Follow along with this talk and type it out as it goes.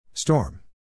Storm.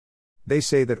 They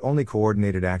say that only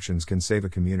coordinated actions can save a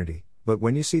community, but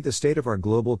when you see the state of our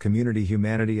global community,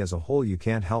 humanity as a whole, you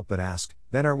can't help but ask,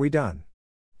 then are we done?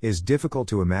 It's difficult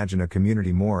to imagine a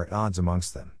community more at odds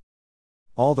amongst them.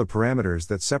 All the parameters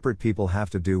that separate people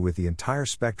have to do with the entire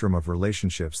spectrum of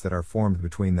relationships that are formed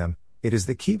between them. It is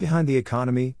the key behind the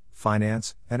economy,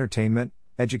 finance, entertainment,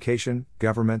 education,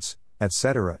 governments,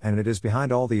 etc., and it is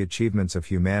behind all the achievements of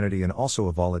humanity and also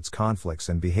of all its conflicts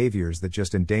and behaviors that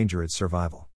just endanger its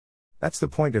survival. That's the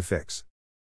point of fix.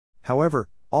 However,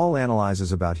 all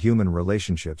analyses about human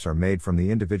relationships are made from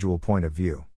the individual point of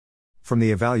view. From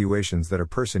the evaluations that a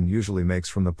person usually makes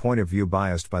from the point of view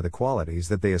biased by the qualities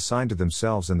that they assign to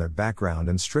themselves and their background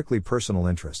and strictly personal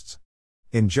interests.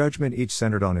 In judgment, each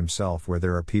centered on himself, where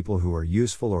there are people who are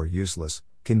useful or useless,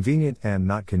 convenient and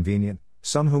not convenient,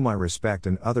 some whom I respect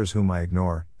and others whom I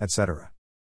ignore, etc.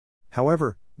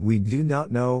 However, we do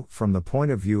not know, from the point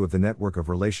of view of the network of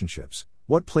relationships,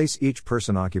 what place each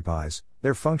person occupies,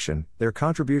 their function, their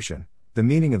contribution, the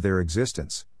meaning of their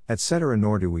existence, etc.,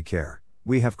 nor do we care.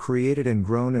 We have created and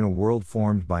grown in a world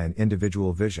formed by an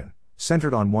individual vision,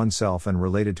 centered on oneself and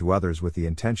related to others with the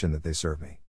intention that they serve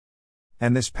me.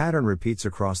 And this pattern repeats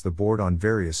across the board on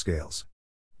various scales.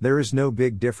 There is no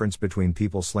big difference between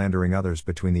people slandering others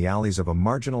between the alleys of a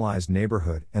marginalized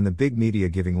neighborhood and the big media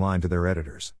giving line to their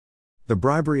editors. The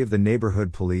bribery of the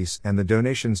neighborhood police and the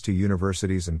donations to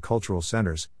universities and cultural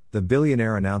centers, the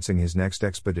billionaire announcing his next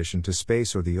expedition to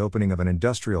space or the opening of an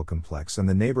industrial complex and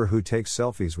the neighbor who takes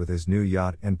selfies with his new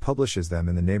yacht and publishes them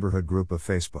in the neighborhood group of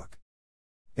Facebook.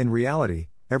 In reality,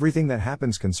 everything that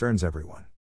happens concerns everyone.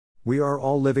 We are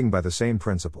all living by the same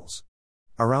principles.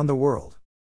 Around the world.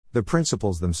 The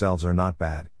principles themselves are not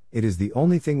bad, it is the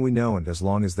only thing we know, and as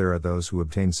long as there are those who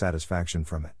obtain satisfaction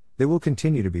from it, they will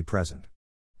continue to be present.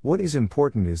 What is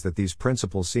important is that these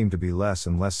principles seem to be less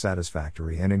and less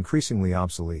satisfactory and increasingly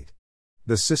obsolete.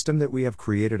 The system that we have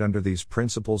created under these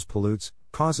principles pollutes,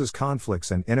 causes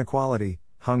conflicts and inequality,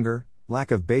 hunger,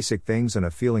 lack of basic things and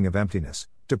a feeling of emptiness,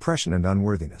 depression and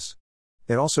unworthiness.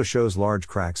 It also shows large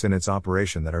cracks in its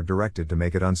operation that are directed to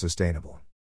make it unsustainable.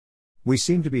 We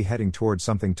seem to be heading towards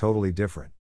something totally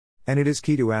different. And it is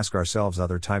key to ask ourselves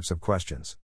other types of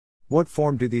questions. What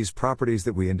form do these properties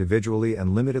that we individually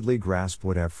and limitedly grasp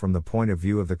would have from the point of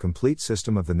view of the complete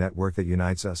system of the network that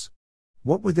unites us?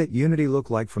 What would that unity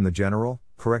look like from the general,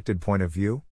 corrected point of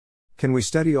view? Can we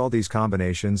study all these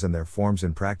combinations and their forms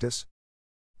in practice?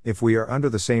 If we are under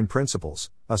the same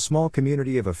principles, a small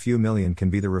community of a few million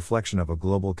can be the reflection of a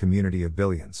global community of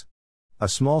billions. A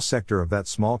small sector of that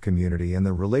small community and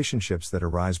the relationships that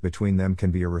arise between them can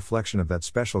be a reflection of that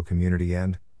special community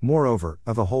and, moreover,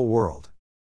 of the whole world.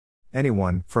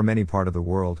 Anyone, from any part of the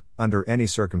world, under any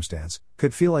circumstance,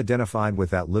 could feel identified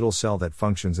with that little cell that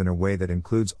functions in a way that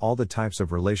includes all the types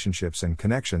of relationships and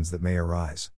connections that may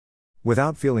arise.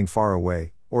 Without feeling far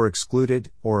away, or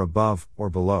excluded, or above, or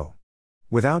below.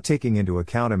 Without taking into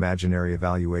account imaginary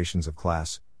evaluations of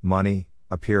class, money,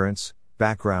 appearance,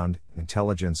 background,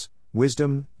 intelligence,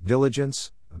 wisdom,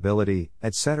 diligence, ability,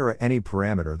 etc., any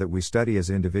parameter that we study as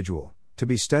individual, to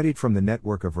be studied from the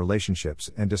network of relationships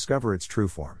and discover its true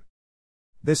form.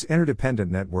 This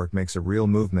interdependent network makes a real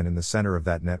movement in the center of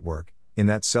that network, in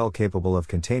that cell capable of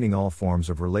containing all forms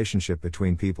of relationship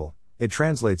between people. It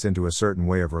translates into a certain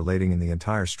way of relating in the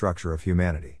entire structure of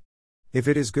humanity. If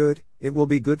it is good, it will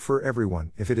be good for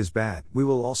everyone. If it is bad, we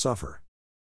will all suffer.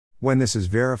 When this is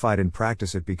verified in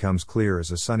practice, it becomes clear as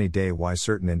a sunny day why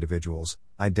certain individuals,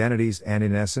 identities and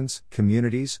in essence,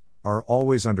 communities, are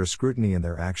always under scrutiny in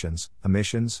their actions,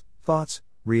 omissions, thoughts,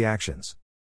 reactions,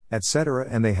 etc.,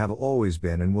 and they have always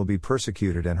been and will be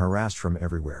persecuted and harassed from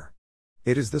everywhere.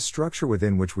 It is the structure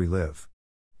within which we live.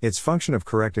 Its function of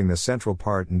correcting the central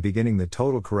part and beginning the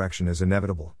total correction is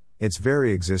inevitable. Its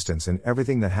very existence and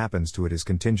everything that happens to it is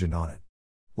contingent on it.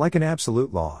 Like an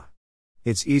absolute law.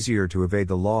 It's easier to evade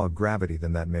the law of gravity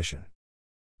than that mission.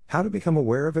 How to become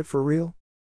aware of it for real?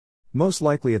 Most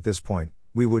likely at this point,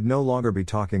 we would no longer be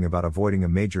talking about avoiding a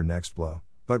major next blow,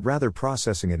 but rather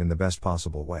processing it in the best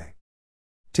possible way.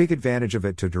 Take advantage of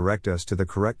it to direct us to the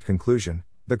correct conclusion,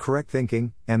 the correct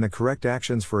thinking, and the correct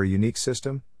actions for a unique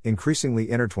system, increasingly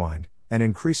intertwined, and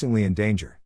increasingly in danger.